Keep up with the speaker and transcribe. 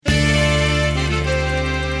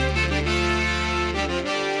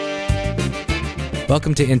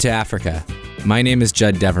Welcome to Into Africa. My name is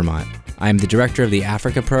Judd Devermont. I am the director of the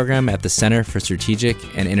Africa program at the Center for Strategic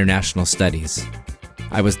and International Studies.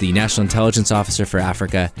 I was the National Intelligence Officer for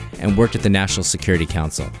Africa and worked at the National Security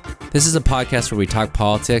Council. This is a podcast where we talk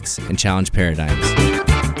politics and challenge paradigms.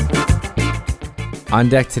 On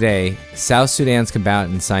deck today, South Sudan's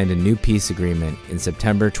combatants signed a new peace agreement in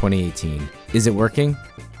September 2018. Is it working?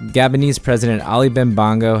 Gabonese President Ali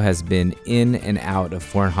Bongo has been in and out of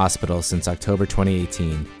foreign hospitals since October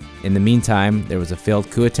 2018. In the meantime, there was a failed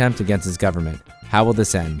coup attempt against his government. How will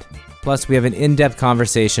this end? Plus, we have an in-depth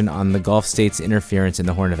conversation on the Gulf states' interference in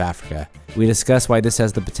the Horn of Africa. We discuss why this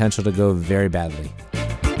has the potential to go very badly.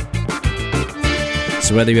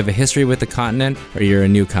 So whether you have a history with the continent or you're a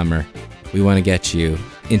newcomer, we want to get you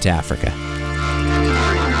into Africa.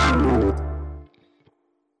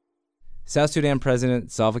 South Sudan President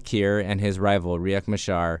Salva Kiir and his rival Riek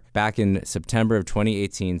Machar back in September of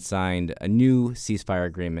 2018 signed a new ceasefire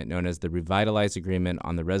agreement known as the Revitalized Agreement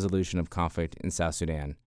on the Resolution of Conflict in South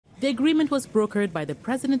Sudan. The agreement was brokered by the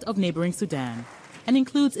president of neighboring Sudan and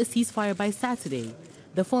includes a ceasefire by Saturday,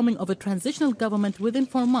 the forming of a transitional government within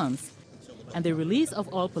 4 months, and the release of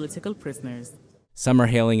all political prisoners. Some are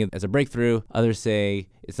hailing it as a breakthrough, others say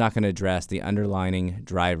it's not going to address the underlying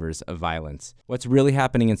drivers of violence. What's really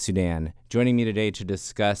happening in Sudan? Joining me today to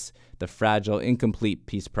discuss the fragile, incomplete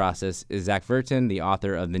peace process is Zach Verton, the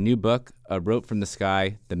author of the new book, A Rope from the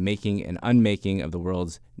Sky, The Making and Unmaking of the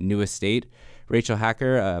World's Newest State, Rachel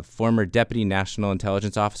Hacker, a former Deputy National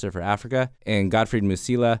Intelligence Officer for Africa, and Godfried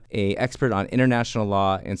Musila, an expert on international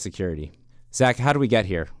law and security. Zach, how do we get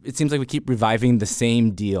here? It seems like we keep reviving the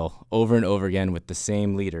same deal over and over again with the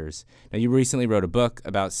same leaders. Now, you recently wrote a book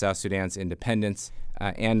about South Sudan's independence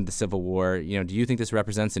and the civil war. Do you think this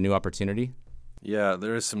represents a new opportunity? Yeah,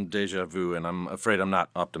 there is some deja vu, and I'm afraid I'm not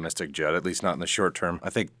optimistic, Judd, at least not in the short term. I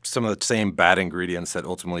think some of the same bad ingredients that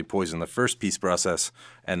ultimately poisoned the first peace process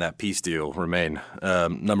and that peace deal remain.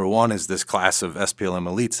 Number one is this class of SPLM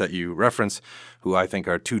elites that you reference, who I think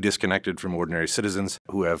are too disconnected from ordinary citizens,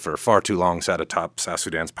 who have for far too long sat atop South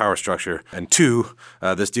Sudan's power structure. And two,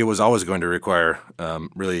 this deal was always going to require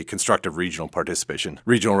really constructive regional participation.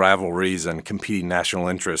 Regional rivalries and competing national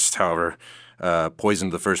interests, however,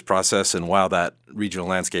 poisoned the first process, and while that regional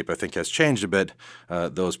landscape, I think, has changed a bit,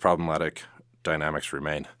 those problematic dynamics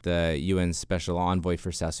remain. The UN Special Envoy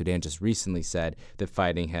for South Sudan just recently said that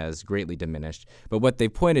fighting has greatly diminished. But what they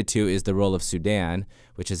pointed to is the role of Sudan,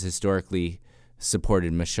 which has historically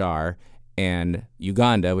supported Machar, and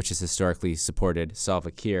Uganda, which has historically supported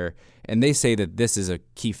Salva Kiir. And they say that this is a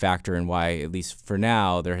key factor in why, at least for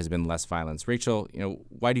now, there has been less violence. Rachel,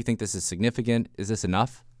 why do you think this is significant? Is this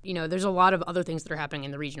enough? There's a lot of other things that are happening in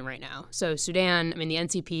the region right now. So Sudan, the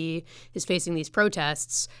NCP is facing these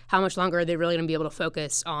protests. How much longer are they really going to be able to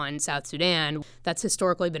focus on South Sudan? That's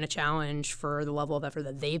historically been a challenge for the level of effort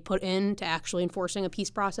that they put in to actually enforcing a peace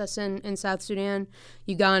process in South Sudan.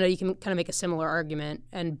 Uganda, you can kind of make a similar argument.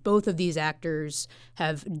 And both of these actors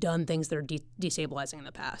have done things that are destabilizing in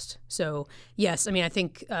the past. So yes, I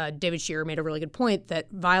think David Shearer made a really good point that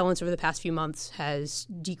violence over the past few months has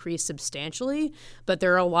decreased substantially, but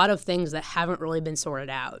there are a lot of things that haven't really been sorted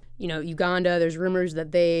out. Uganda, there's rumors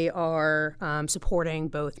that they are supporting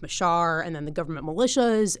both Machar and then the government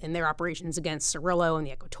militias in their operations against Cirillo and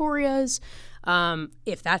the Equatorias.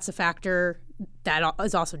 If that's a factor, that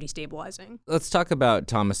is also destabilizing. Let's talk about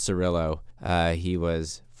Thomas Cirillo. He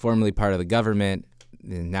was formerly part of the government,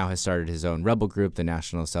 and now has started his own rebel group, the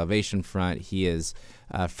National Salvation Front. He is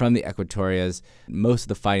from the Equatorias. Most of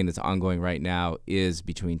the fighting that's ongoing right now is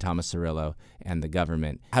between Thomas Cirillo and the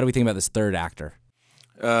government. How do we think about this third actor?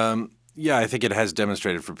 Yeah, I think it has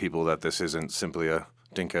demonstrated for people that this isn't simply a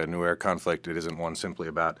Dinka-Nuer conflict. It isn't one simply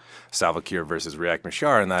about Salva Kiir versus Riek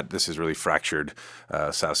Machar, and that this has really fractured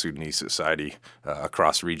South Sudanese society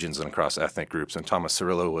across regions and across ethnic groups. And Thomas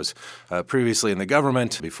Cirillo was previously in the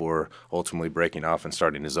government before ultimately breaking off and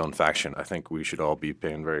starting his own faction. I think we should all be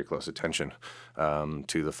paying very close attention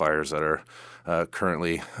to the fires that are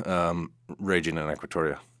currently raging in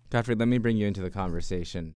Equatoria. Godfrey, let me bring you into the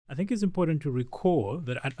conversation. I think it's important to recall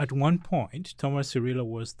that at one point, Thomas Cirillo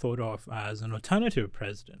was thought of as an alternative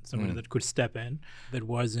president, someone that could step in, that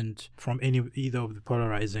wasn't from either of the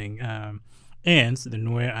polarizing ends, the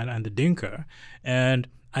Nuer and the Dinka. And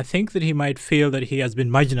I think that he might feel that he has been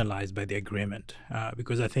marginalized by the agreement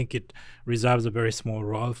because I think it reserves a very small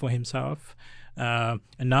role for himself. And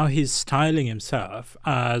now he's styling himself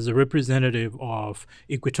as a representative of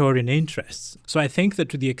Equatorian interests. So I think that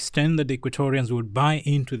to the extent that the Equatorians would buy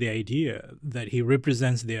into the idea that he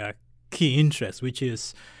represents their key interests, which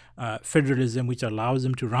is federalism, which allows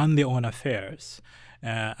them to run their own affairs,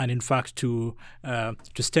 and in fact to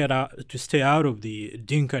stay out of the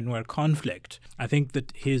Dinka and Nuer conflict. I think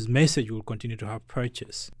that his message will continue to have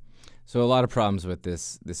purchase. So a lot of problems with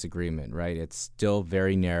this agreement, right? It's still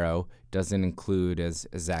very narrow, doesn't include, as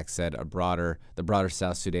Zach said, the broader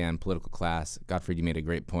South Sudan political class. Gottfried, you made a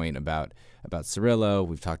great point about Cirillo.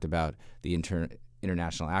 We've talked about the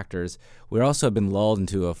international actors. We've also been lulled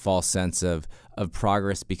into a false sense of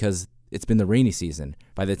progress because it's been the rainy season.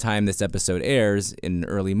 By the time this episode airs in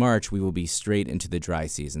early March, we will be straight into the dry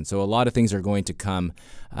season. So a lot of things are going to come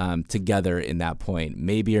together in that point.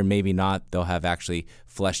 Maybe or maybe not, they'll have actually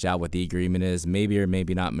fleshed out what the agreement is. Maybe or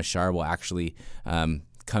maybe not, Machar will actually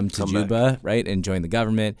come to Juba, right, and join the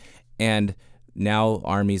government. And now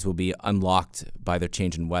armies will be unlocked by the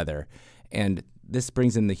change in weather. And this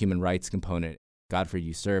brings in the human rights component. Gottfried,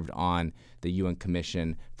 you served on the UN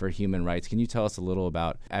Commission for Human Rights. Can you tell us a little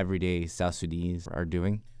about everyday South Sudanese are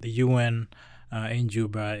doing? The UN in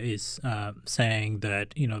Juba is saying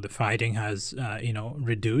that the fighting has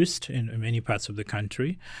reduced in many parts of the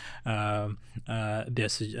country. They're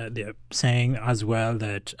saying as well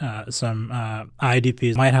that some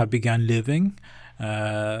IDPs might have begun living.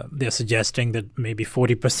 They're suggesting that maybe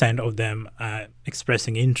 40% of them are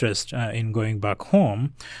expressing interest in going back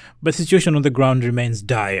home, but the situation on the ground remains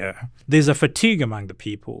dire. There's a fatigue among the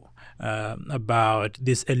people about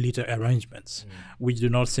these elite arrangements, which do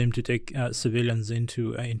not seem to take civilians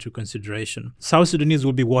into consideration. South Sudanese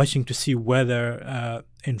will be watching to see whether,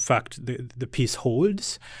 in fact, the peace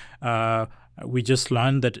holds. We just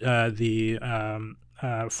learned that the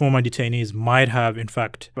former detainees might have, in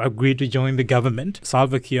fact, agreed to join the government.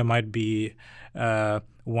 Salva Kiir might be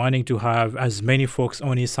wanting to have as many folks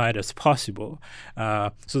on his side as possible,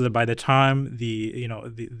 so that by the time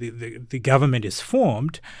the government is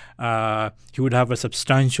formed, he would have a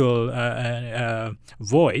substantial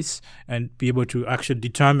voice and be able to actually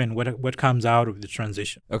determine what comes out of the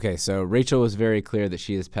transition. Okay, so Rachel was very clear that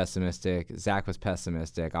she is pessimistic. Zach was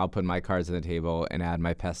pessimistic. I'll put my cards on the table and add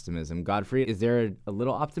my pessimism. Gottfried, is there a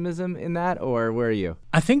little optimism in that, or where are you?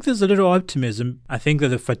 I think there's a little optimism. I think that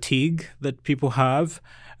the fatigue that people have,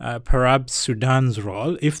 perhaps Sudan's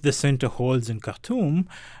role, if the center holds in Khartoum,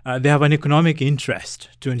 they have an economic interest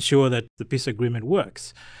to ensure that the peace agreement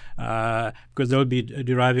works, because they'll be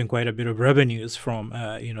deriving quite a bit of revenues from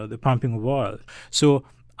the pumping of oil. So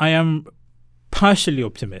I am partially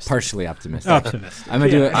optimistic. Partially optimistic. Optimistic.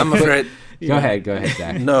 I'm afraid. Go ahead,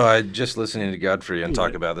 Zach. No, I just listening to Godfrey and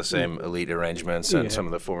talk about the same elite arrangements and some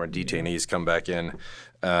of the former detainees come back in.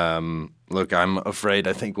 Look, I'm afraid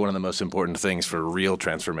I think one of the most important things for real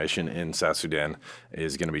transformation in South Sudan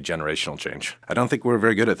is going to be generational change. I don't think we're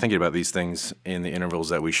very good at thinking about these things in the intervals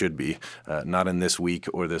that we should be, not in this week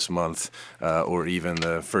or this month or even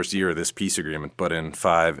the first year of this peace agreement, but in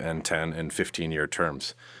 5 and 10 and 15-year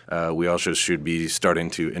terms. We also should be starting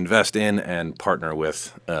to invest in and partner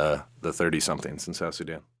with the 30-somethings in South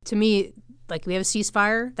Sudan. To me, we have a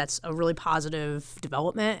ceasefire. That's a really positive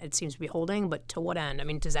development. It seems to be holding, but to what end? I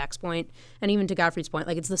mean, to Zach's point, and even to Gottfried's point,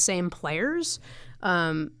 it's the same players.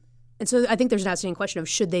 And so I think there's an outstanding question of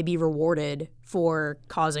should they be rewarded for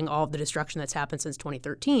causing all of the destruction that's happened since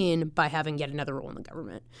 2013 by having yet another role in the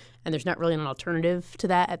government? And there's not really an alternative to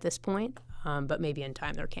that at this point, but maybe in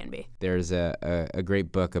time there can be. There's a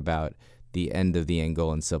great book about the end of the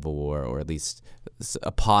Angolan Civil War, or at least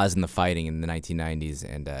a pause in the fighting in the 1990s,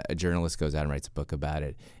 and a journalist goes out and writes a book about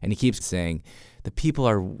it. And he keeps saying the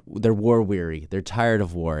people they're war weary, they're tired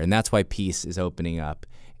of war, and that's why peace is opening up.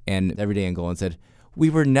 And everyday Angolan said, we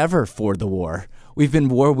were never for the war. We've been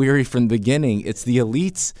war weary from the beginning. It's the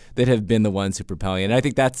elites that have been the ones who propel it. And I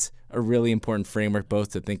think that's a really important framework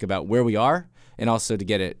both to think about where we are and also to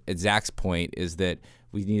get at Zach's point is that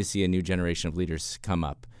we need to see a new generation of leaders come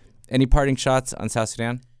up. Any parting shots on South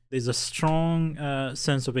Sudan? There's a strong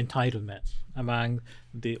sense of entitlement among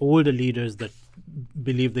the older leaders that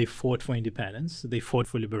believe they fought for independence, they fought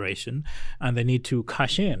for liberation, and they need to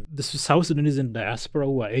cash in. The South Sudanese in diaspora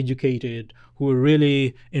who are educated, who are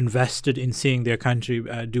really invested in seeing their country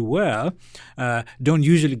do well, don't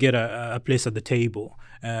usually get a place at the table.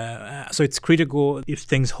 So it's critical, if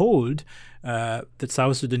things hold, that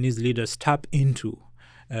South Sudanese leaders tap into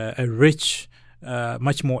a rich,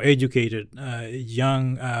 much more educated,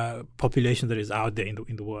 young population that is out there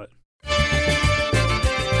in the world.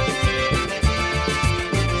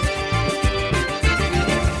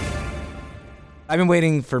 I've been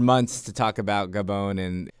waiting for months to talk about Gabon,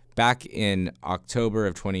 and back in October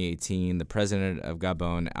of 2018, the president of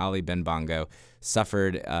Gabon, Ali Bongo,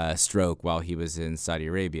 suffered a stroke while he was in Saudi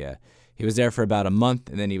Arabia. He was there for about a month,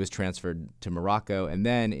 and then he was transferred to Morocco. And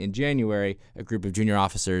then in January, a group of junior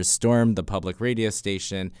officers stormed the public radio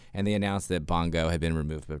station, and they announced that Bongo had been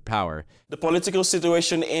removed from power. The political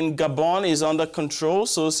situation in Gabon is under control,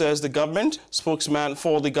 so says the government. Spokesman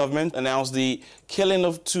for the government announced the killing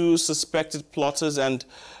of 2 suspected plotters and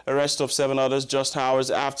arrest of 7 others just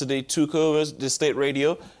hours after they took over the state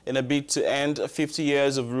radio in a bid to end 50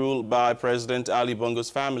 years of rule by President Ali Bongo's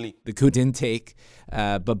family. The coup didn't take,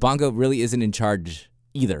 but Bongo really isn't in charge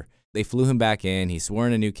either. They flew him back in. He swore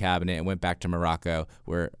in a new cabinet and went back to Morocco,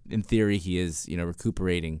 where in theory he is,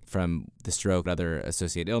 recuperating from the stroke and other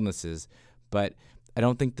associated illnesses. But I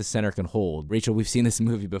don't think the center can hold. Rachel, we've seen this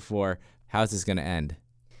movie before. How's this going to end?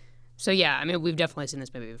 So, yeah, I mean, we've definitely seen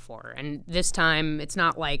this movie before. And this time, it's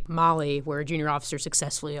not like Mali, where a junior officer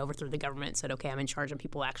successfully overthrew the government and said, okay, I'm in charge, and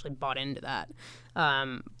people actually bought into that.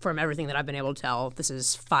 From everything that I've been able to tell, this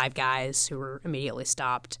is 5 guys who were immediately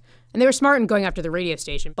stopped. And they were smart in going after the radio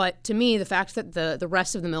station. But to me, the fact that the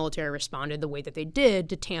rest of the military responded the way that they did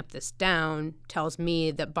to tamp this down tells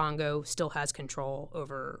me that Bongo still has control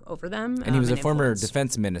over them. And he was a former influence.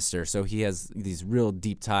 defense minister, so he has these real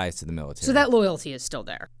deep ties to the military. So that loyalty is still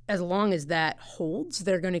there. As long as that holds,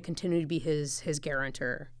 they're going to continue to be his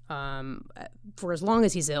guarantor for as long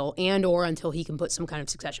as he's ill and or until he can put some kind of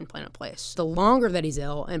succession plan in place. The longer that he's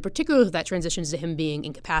ill, and particularly if that transitions to him being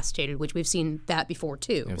incapacitated, which we've seen that before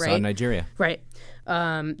too, We right? saw in Nigeria. Right.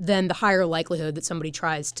 Then the higher likelihood that somebody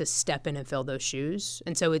tries to step in and fill those shoes.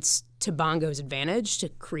 And so it's to Bongo's advantage to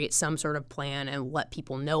create some sort of plan and let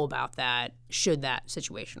people know about that should that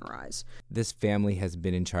situation arise. This family has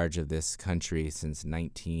been in charge of this country since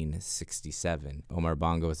 1967. Omar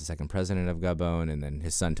Bongo was the second president of Gabon, and then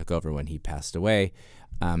his son took over when he passed away.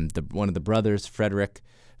 One of the brothers, Frederic,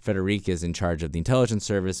 is in charge of the intelligence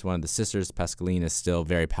service. One of the sisters, Pascaline, is still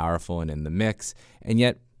very powerful and in the mix. And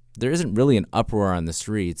yet there isn't really an uproar on the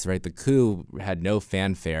streets, right? The coup had no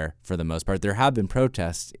fanfare for the most part. There have been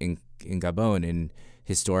protests in Gabon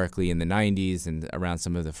historically in the 90s and around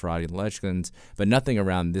some of the fraudulent elections, but nothing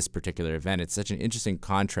around this particular event. It's such an interesting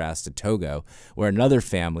contrast to Togo, where another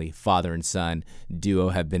family, father and son duo,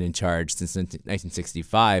 have been in charge since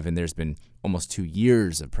 1965, and there's been almost 2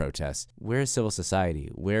 years of protests. Where is civil society?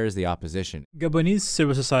 Where is the opposition? Gabonese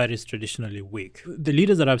civil society is traditionally weak. The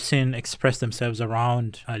leaders that I've seen express themselves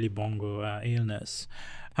around Ali Bongo illness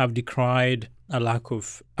have decried a lack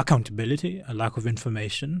of accountability, a lack of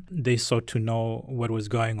information. They sought to know what was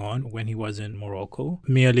going on when he was in Morocco.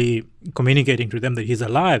 Merely communicating to them that he's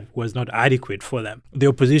alive was not adequate for them. The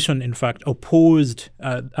opposition, in fact, opposed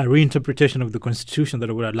a reinterpretation of the constitution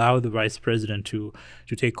that would allow the vice president to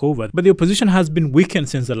take over. But the opposition has been weakened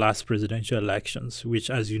since the last presidential elections, which,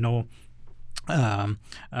 as you know,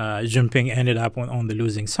 Jinping ended up on the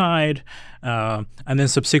losing side, and then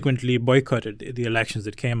subsequently boycotted the elections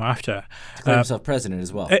that came after. Declared himself president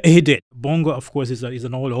as well. He did. Bongo, of course, is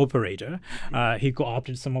an old operator. He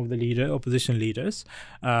co-opted some of the opposition leaders.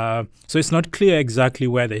 So it's not clear exactly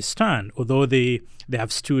where they stand, although they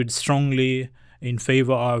have stood strongly in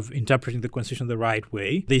favor of interpreting the Constitution the right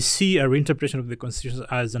way. They see a reinterpretation of the Constitution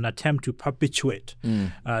as an attempt to perpetuate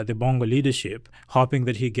the Bongo leadership, hoping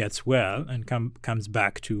that he gets well and comes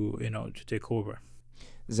back to take over.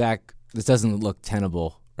 Zach, this doesn't look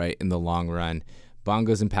tenable, right, in the long run.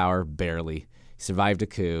 Bongo's in power barely. He survived a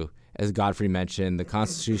coup. As Godfrey mentioned, the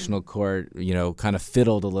Constitutional Court, kind of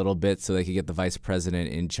fiddled a little bit so they could get the vice president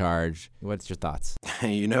in charge. What's your thoughts?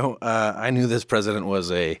 I knew this president was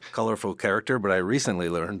a colorful character, but I recently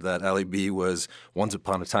learned that Ali B was once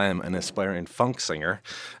upon a time an aspiring funk singer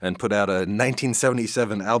and put out a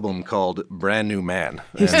 1977 album called Brand New Man.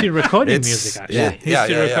 He's still recording music, actually. Yeah. He's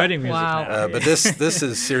still recording music Wow. now. But this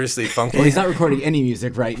is seriously funky. Well, he's not recording any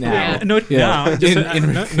music right now. Not now,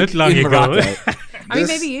 just not long ago. Morocco. I mean,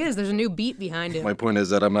 maybe he is. There's a new beat behind it. My point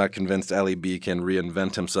is that I'm not convinced Ali B can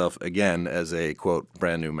reinvent himself again as a, quote,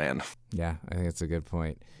 brand new man. Yeah, I think that's a good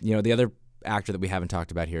point. The other actor that we haven't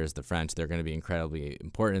talked about here is the French. They're going to be incredibly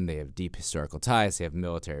important. They have deep historical ties. They have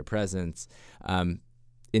military presence. In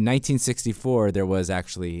 1964, there was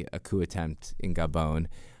actually a coup attempt in Gabon.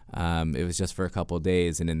 It was just for a couple of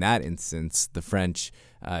days, and in that instance, the French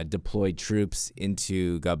deployed troops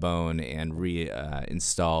into Gabon and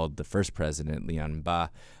reinstalled the first president, Léon Mba.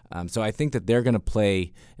 So I think that they're going to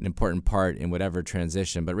play an important part in whatever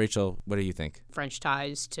transition. But Rachel, what do you think? French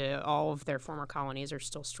ties to all of their former colonies are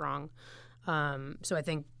still strong. So I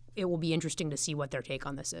think it will be interesting to see what their take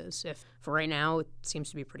on this is. If for right now, it seems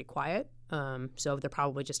to be pretty quiet. So they're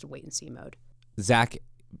probably just a wait-and-see mode. Zach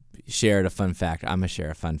shared a fun fact. I'm going to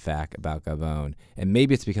share a fun fact about Gabon, and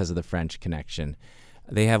maybe it's because of the French connection.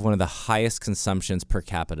 They have one of the highest consumptions per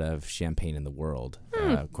capita of champagne in the world.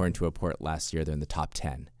 According to a report last year, they're in the top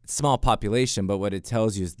 10. Small population, but what it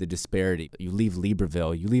tells you is the disparity. You leave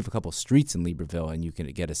Libreville, you leave a couple streets in Libreville, and you can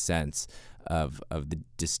get a sense of the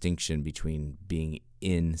distinction between being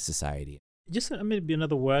in society. Just maybe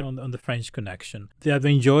another word on the French connection. They have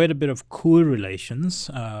enjoyed a bit of cool relations,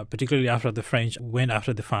 particularly after the French went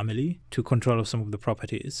after the family to control of some of the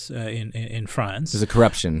properties in France. There's a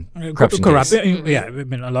corruption case. Yeah, I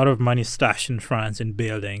mean, a lot of money stashed in France in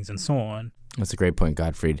buildings and so on. That's a great point,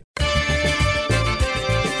 Gottfried.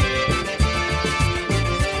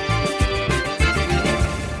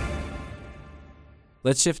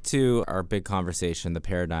 Let's shift to our big conversation, the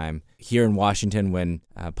paradigm. Here in Washington, when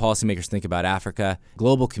policymakers think about Africa,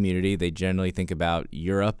 global community, they generally think about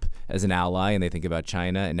Europe as an ally, and they think about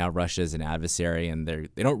China, and now Russia as an adversary, and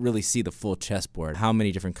they don't really see the full chessboard. How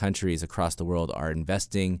many different countries across the world are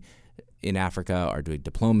investing in Africa, are doing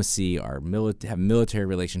diplomacy, have military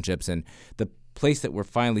relationships, and the place that we're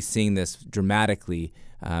finally seeing this dramatically,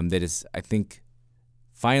 that is, I think,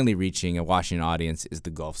 finally reaching a Washington audience is the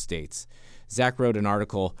Gulf states. Zach wrote an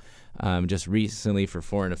article just recently for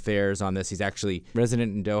Foreign Affairs on this. He's actually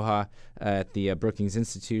resident in Doha at the Brookings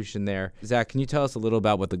Institution there. Zach, can you tell us a little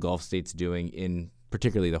about what the Gulf states doing in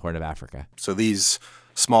particularly the Horn of Africa? So these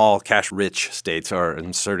small, cash-rich states are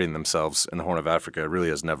inserting themselves in the Horn of Africa really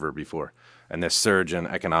as never before. And this surge in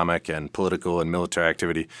economic and political and military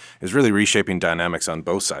activity is really reshaping dynamics on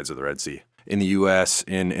both sides of the Red Sea. In the U.S.,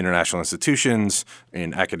 in international institutions,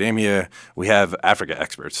 in academia, we have Africa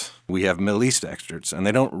experts. We have Middle East experts, and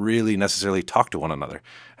they don't really necessarily talk to one another,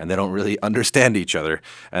 and they don't really understand each other.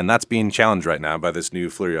 And that's being challenged right now by this new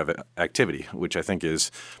flurry of activity, which I think is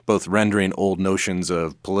both rendering old notions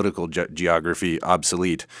of political geography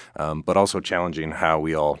obsolete, but also challenging how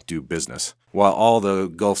we all do business. While all the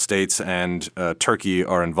Gulf states and Turkey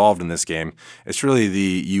are involved in this game, it's really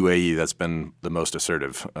the UAE that's been the most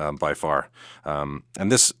assertive by far.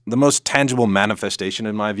 And the most tangible manifestation,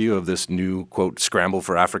 in my view, of this new, quote, scramble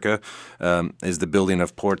for Africa is the building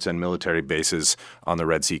of ports and military bases on the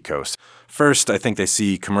Red Sea coast. First, I think they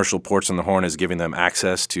see commercial ports on the Horn as giving them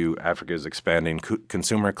access to Africa's expanding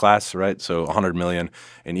consumer class, right? So 100 million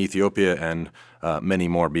in Ethiopia and many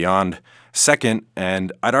more beyond. Second,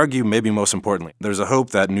 and I'd argue maybe most importantly, there's a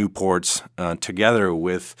hope that new ports, together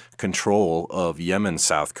with control of Yemen's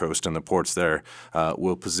south coast and the ports there,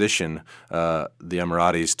 will position the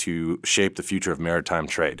Emiratis to shape the future of maritime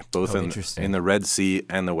trade, both in the Red Sea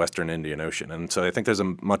and the Western Indian Ocean. And so I think there's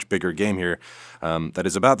a much bigger game here that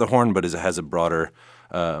is about the Horn, but has a broader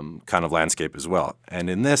kind of landscape as well. And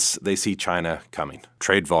in this, they see China coming.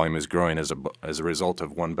 Trade volume is growing as a result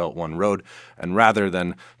of One Belt, One Road. And rather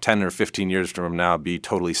than 10 or 15 years from now be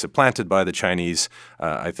totally supplanted by the Chinese,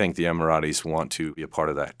 I think the Emiratis want to be a part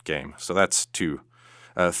of that game. So that's two.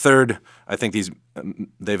 Third, I think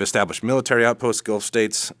they've established military outposts, Gulf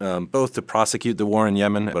states, both to prosecute the war in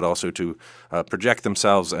Yemen, but also to project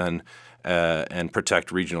themselves and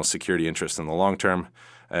protect regional security interests in the long term.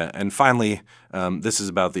 And finally, this is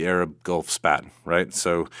about the Arab Gulf spat, right?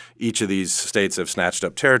 So each of these states have snatched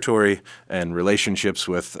up territory and relationships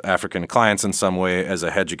with African clients in some way as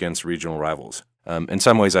a hedge against regional rivals. In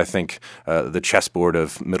some ways, I think the chessboard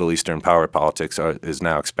of Middle Eastern power politics is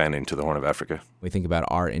now expanding to the Horn of Africa. We think about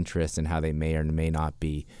our interests and how they may or may not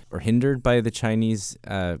be or hindered by the Chinese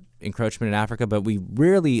encroachment in Africa, but we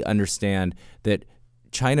rarely understand that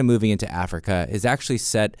China moving into Africa has actually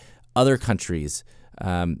set other countries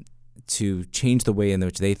to change the way in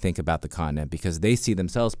which they think about the continent, because they see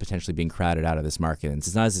themselves potentially being crowded out of this market. And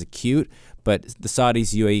it's not as acute, but the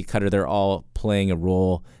Saudis, UAE, Qatar, they're all playing a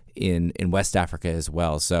role in West Africa as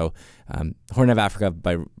well. So Horn of Africa,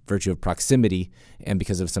 by virtue of proximity and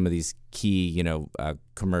because of some of these key,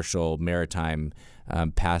 commercial maritime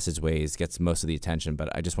passageways, gets most of the attention,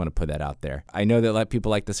 but I just want to put that out there. I know that people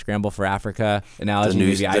like the scramble for Africa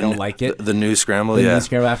analogy. I don't like it. The new scramble, the new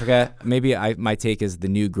scramble Africa. Maybe my take is the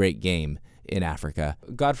new great game in Africa.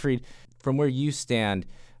 Gottfried, from where you stand,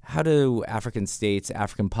 how do African states,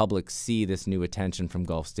 African publics see this new attention from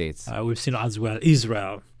Gulf states? We've seen as well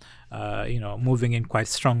Israel, moving in quite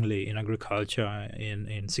strongly in agriculture,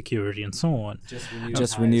 in security, and so on.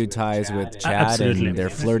 Just renewed ties with Chad, and they're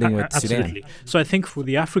flirting with Sudan. So I think for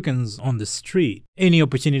the Africans on the street, any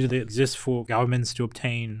opportunity that exists for governments to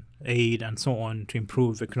obtain aid and so on to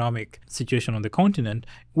improve economic situation on the continent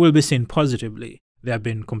will be seen positively. There have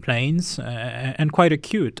been complaints, and quite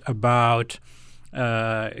acute, about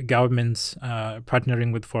governments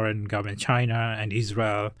partnering with foreign government, China and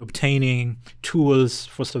Israel, obtaining tools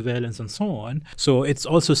for surveillance and so on. So it's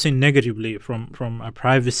also seen negatively from a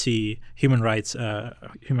privacy, human rights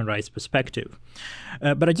perspective.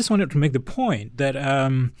 But I just wanted to make the point that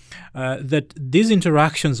that these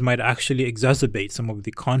interactions might actually exacerbate some of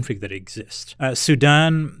the conflict that exists.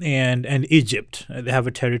 Sudan and Egypt, they have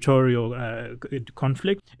a territorial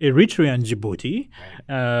conflict. Eritrea and Djibouti,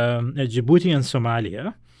 Djibouti and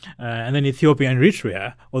Somalia, and then Ethiopia and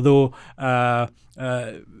Eritrea, although the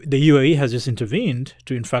UAE has just intervened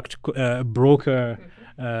to, in fact, broker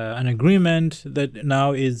an agreement that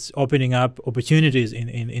now is opening up opportunities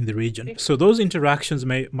in the region. So those interactions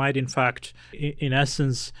might in fact, in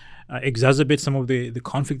essence, exacerbate some of the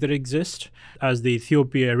conflict that exists. As the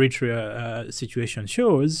Ethiopia-Eritrea situation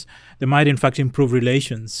shows, they might in fact improve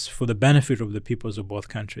relations for the benefit of the peoples of both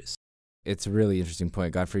countries. It's a really interesting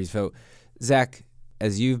point, Godfrey. So, Zach,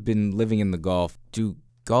 as you've been living in the Gulf, do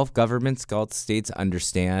Gulf governments, Gulf states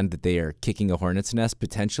understand that they are kicking a hornet's nest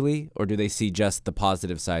potentially, or do they see just the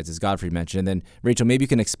positive sides, as Godfrey mentioned? And then, Rachel, maybe you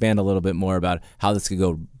can expand a little bit more about how this could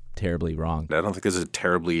go terribly wrong. I don't think there's a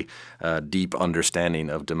terribly deep understanding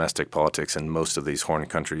of domestic politics in most of these Horn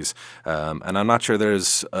countries, and I'm not sure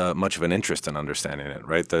there's much of an interest in understanding it,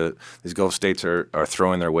 right? These Gulf states are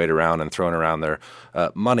throwing their weight around and throwing around their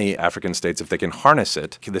money. African states, if they can harness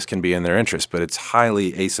it, this can be in their interest, but it's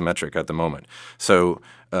highly asymmetric at the moment. So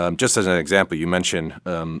just as an example, you mentioned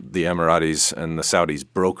the Emiratis and the Saudis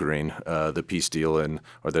brokering the peace deal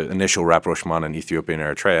or the initial rapprochement in Ethiopia and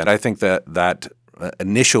Eritrea. And I think that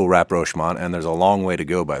initial rapprochement, and there's a long way to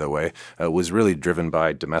go, by the way, was really driven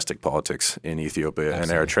by domestic politics in Ethiopia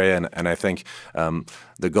and Eritrea. And I think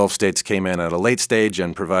the Gulf states came in at a late stage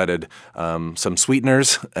and provided some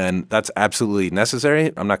sweeteners, and that's absolutely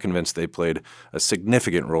necessary. I'm not convinced they played a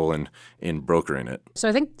significant role in brokering it. So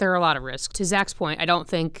I think there are a lot of risks. To Zach's point, I don't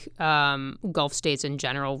think Gulf states in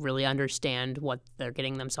general really understand what they're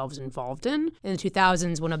getting themselves involved in. In the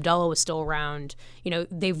 2000s, when Abdullah was still around,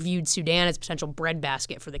 they viewed Sudan as a potential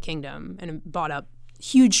breadbasket for the kingdom and bought up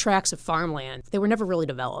huge tracts of farmland. They were never really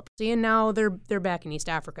developed. And now they're back in East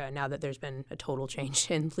Africa now that there's been a total change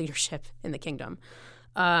in leadership in the kingdom.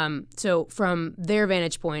 So from their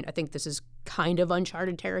vantage point, I think this is kind of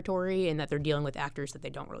uncharted territory in that they're dealing with actors that they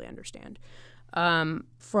don't really understand.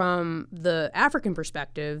 From the African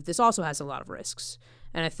perspective, this also has a lot of risks.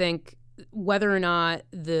 And I think whether or not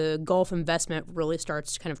the Gulf investment really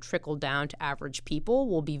starts to kind of trickle down to average people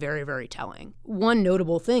will be very, very telling. One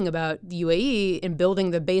notable thing about the UAE in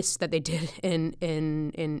building the base that they did in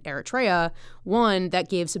Eritrea, one, that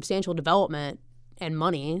gave substantial development and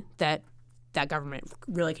money that government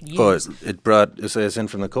really could use. Well, it brought Isaias in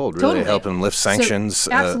from the cold, really. Totally. It helped him lift sanctions,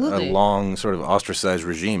 a long sort of ostracized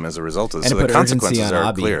regime as a result of this. And so the consequences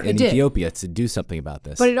are clear. In Ethiopia to do something about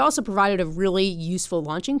this. But it also provided a really useful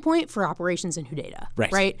launching point for operations in Hodeidah.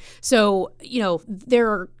 Right? So, there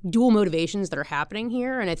are dual motivations that are happening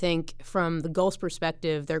here. And I think from the Gulf's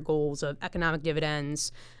perspective, their goals of economic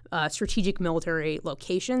dividends, strategic military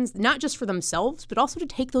locations, not just for themselves, but also to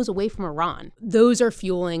take those away from Iran. Those are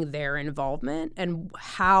fueling their involvement, and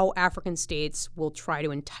how African states will try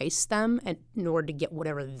to entice them in order to get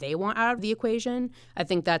whatever they want out of the equation, I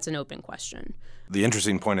think that's an open question. The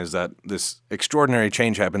interesting point is that this extraordinary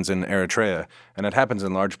change happens in Eritrea, and it happens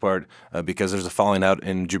in large part because there's a falling out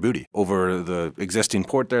in Djibouti over the existing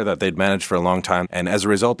port there that they'd managed for a long time. And as a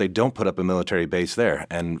result, they don't put up a military base there.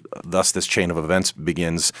 And thus this chain of events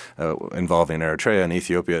begins involving Eritrea and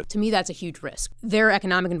Ethiopia. To me, that's a huge risk. Their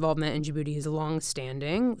economic involvement in Djibouti is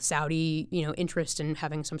long-standing. Saudi, interest in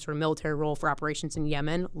having some sort of military role for operations in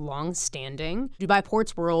Yemen, long-standing. Dubai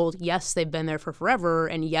Ports World, yes, they've been there for forever,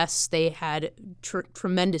 and yes, they had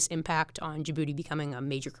tremendous impact on Djibouti becoming a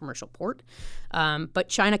major commercial port. But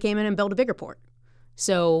China came in and built a bigger port.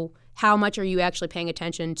 So how much are you actually paying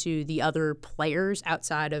attention to the other players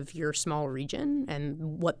outside of your small region and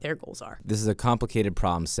what their goals are? This is a complicated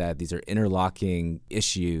problem set. These are interlocking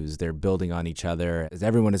issues. They're building on each other. As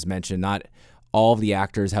everyone has mentioned, not all of the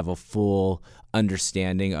actors have a full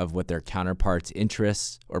understanding of what their counterparts'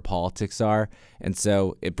 interests or politics are. And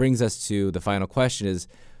so it brings us to the final question is,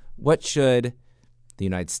 what should the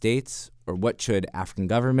United States, or what should African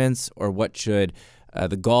governments, or what should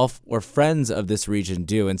the Gulf or friends of this region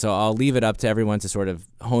do? And so I'll leave it up to everyone to sort of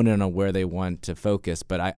hone in on where they want to focus.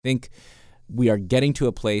 But I think we are getting to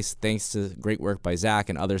a place, thanks to great work by Zach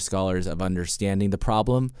and other scholars, of understanding the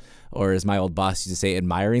problem, or as my old boss used to say,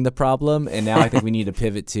 admiring the problem. And now I think we need to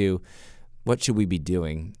pivot to what should we be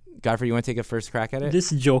doing? Godfrey, you want to take a first crack at it? This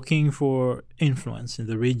jockeying for influence in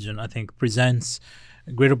the region, I think, presents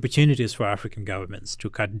great opportunities for African governments to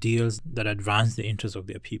cut deals that advance the interests of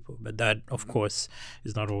their people. But that, of course,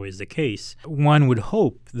 is not always the case. One would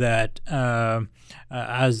hope that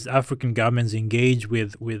as African governments engage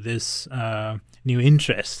with this new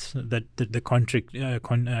interests that the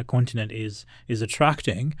continent is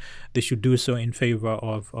attracting, they should do so in favor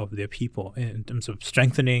of their people in terms of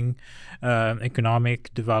strengthening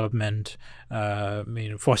economic development,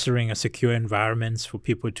 fostering a secure environments for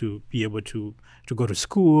people to be able to go to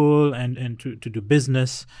school and to do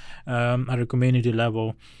business at a community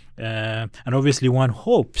level. And obviously one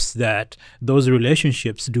hopes that those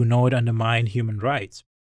relationships do not undermine human rights.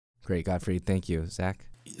 Great, Godfrey. Thank you. Zach?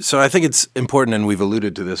 So I think it's important, and we've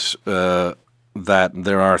alluded to this, that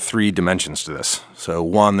there are three dimensions to this. So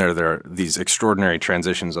one, there are these extraordinary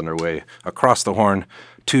transitions underway across the Horn.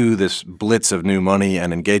 Two, this blitz of new money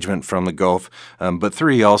and engagement from the Gulf. But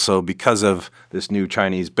three, also because of this new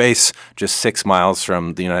Chinese base just 6 miles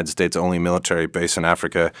from the United States' only military base in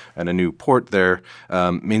Africa and a new port there,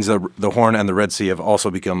 means that the Horn and the Red Sea have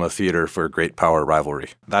also become a theater for great power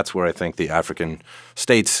rivalry. That's where I think the African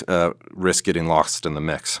states risk getting lost in the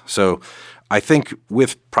mix. So I think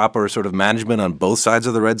with proper sort of management on both sides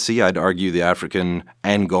of the Red Sea, I'd argue the African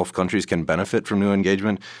and Gulf countries can benefit from new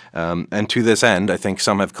engagement. And to this end, I think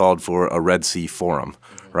some have called for a Red Sea Forum,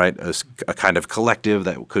 right? A kind of collective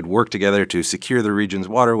that could work together to secure the region's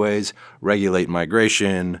waterways, regulate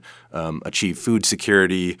migration, achieve food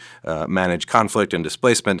security, manage conflict and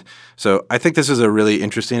displacement. So I think this is a really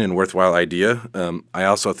interesting and worthwhile idea. I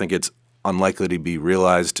also think it's unlikely to be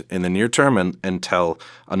realized in the near term until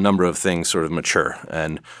a number of things sort of mature.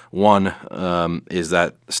 And one is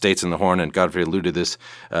that states in the Horn, and Godfrey alluded to this,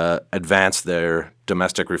 advance their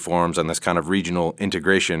domestic reforms and this kind of regional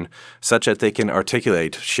integration such that they can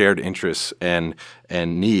articulate shared interests and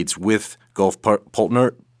needs with Gulf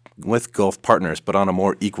partners, but on a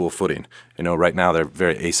more equal footing. Right now they're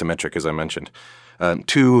very asymmetric, as I mentioned.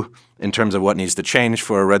 Two, in terms of what needs to change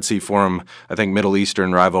for a Red Sea Forum, I think Middle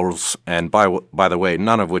Eastern rivals, and by the way,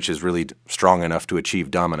 none of which is really strong enough to achieve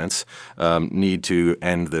dominance, need to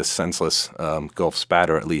end this senseless Gulf spat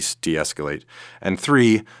or at least de-escalate. And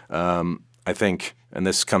three, I think, and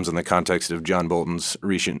this comes in the context of John Bolton's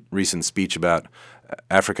recent speech about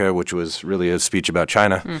Africa, which was really a speech about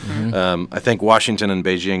China. Mm-hmm. I think Washington and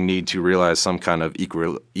Beijing need to realize some kind of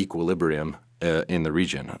equilibrium in the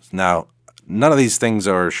region. Now, none of these things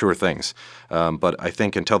are sure things, but I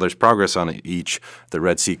think until there's progress on each, the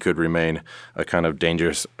Red Sea could remain a kind of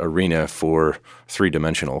dangerous arena for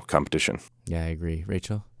three-dimensional competition. Yeah, I agree.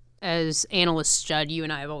 Rachel? As analysts, Judd, you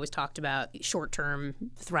and I have always talked about short-term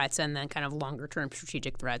threats and then kind of longer-term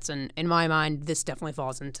strategic threats. And in my mind, this definitely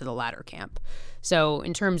falls into the latter camp. So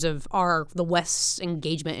in terms of the West's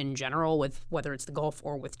engagement in general with whether it's the Gulf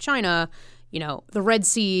or with China, the Red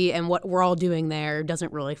Sea and what we're all doing there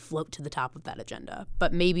doesn't really float to the top of that agenda.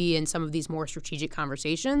 But maybe in some of these more strategic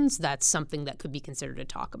conversations, that's something that could be considered to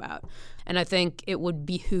talk about. And I think it would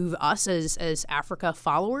behoove us as Africa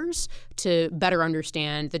followers to better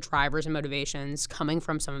understand the drivers and motivations coming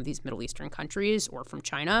from some of these Middle Eastern countries or from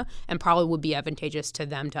China, and probably would be advantageous to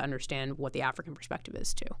them to understand what the African perspective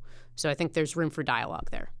is too. So I think there's room for dialogue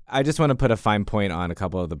there. I just want to put a fine point on a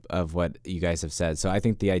couple of what you guys have said. So I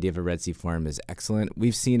think the idea of a Red Sea Forum is excellent.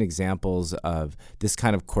 We've seen examples of this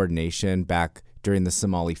kind of coordination back during the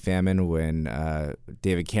Somali famine when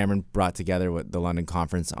David Cameron brought together the London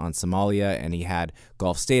Conference on Somalia, and he had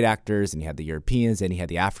Gulf state actors, and he had the Europeans, and he had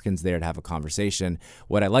the Africans there to have a conversation.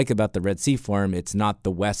 What I like about the Red Sea Forum, it's not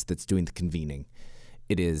the West that's doing the convening.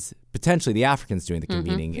 It is potentially the Africans doing the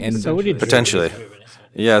convening. Mm-hmm. And So we did Potentially.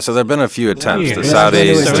 Yeah, so there have been a few attempts. Yeah. The Yeah.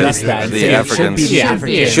 Saudis, the Africans. The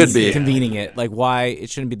Africans Should be. convening it. Like, why it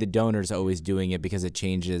shouldn't be the donors always doing it, because it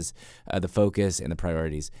changes the focus and the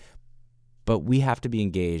priorities. But we have to be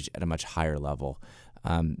engaged at a much higher level.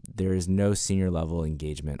 There is no senior level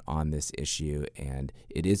engagement on this issue, and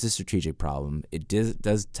it is a strategic problem. It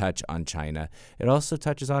does touch on China. It also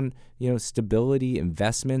touches on stability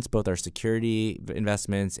investments, both our security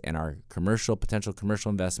investments and our potential commercial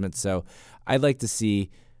investments. So I'd like to see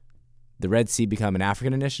the Red Sea become an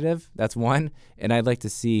African initiative. That's one, and I'd like to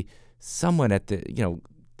see someone at the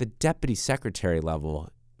deputy secretary level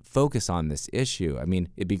focus on this issue. I mean,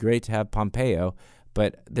 it'd be great to have Pompeo,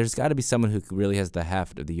 but there's got to be someone who really has the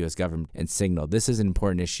heft of the U.S. government and signal this is an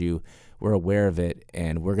important issue. We're aware of it,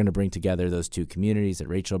 and we're going to bring together those two communities that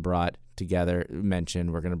Rachel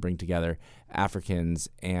mentioned. We're going to bring together Africans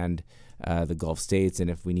and the Gulf states, and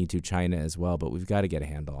if we need to, China as well. But we've got to get a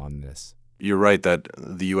handle on this. You're right that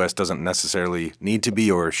the U.S. doesn't necessarily need to be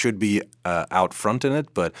or should be out front in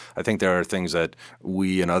it, but I think there are things that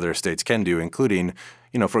we and other states can do, including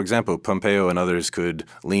for example, Pompeo and others could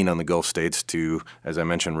lean on the Gulf states to, as I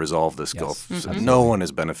mentioned, resolve this Gulf. So no one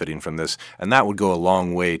is benefiting from this, and that would go a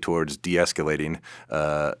long way towards de-escalating,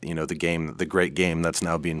 the great game that's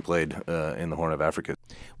now being played in the Horn of Africa.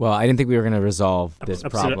 Well, I didn't think we were going to resolve this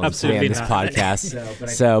problem today on this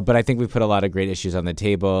podcast. But I think we put a lot of great issues on the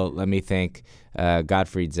table. Let me thank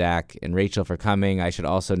Gottfried, Zach, and Rachel for coming. I should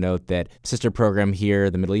also note that sister program here,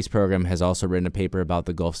 the Middle East program, has also written a paper about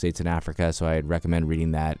the Gulf states in Africa, so I'd recommend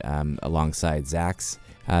reading that alongside Zach's.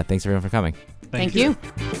 Thanks, everyone, for coming. Thank you.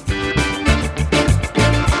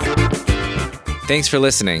 Thanks for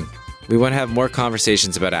listening. We want to have more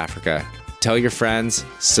conversations about Africa. Tell your friends,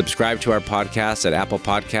 subscribe to our podcast at Apple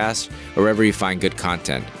Podcasts or wherever you find good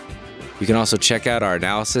content. You can also check out our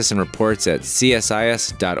analysis and reports at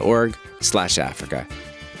csis.org/Africa.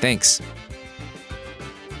 Thanks.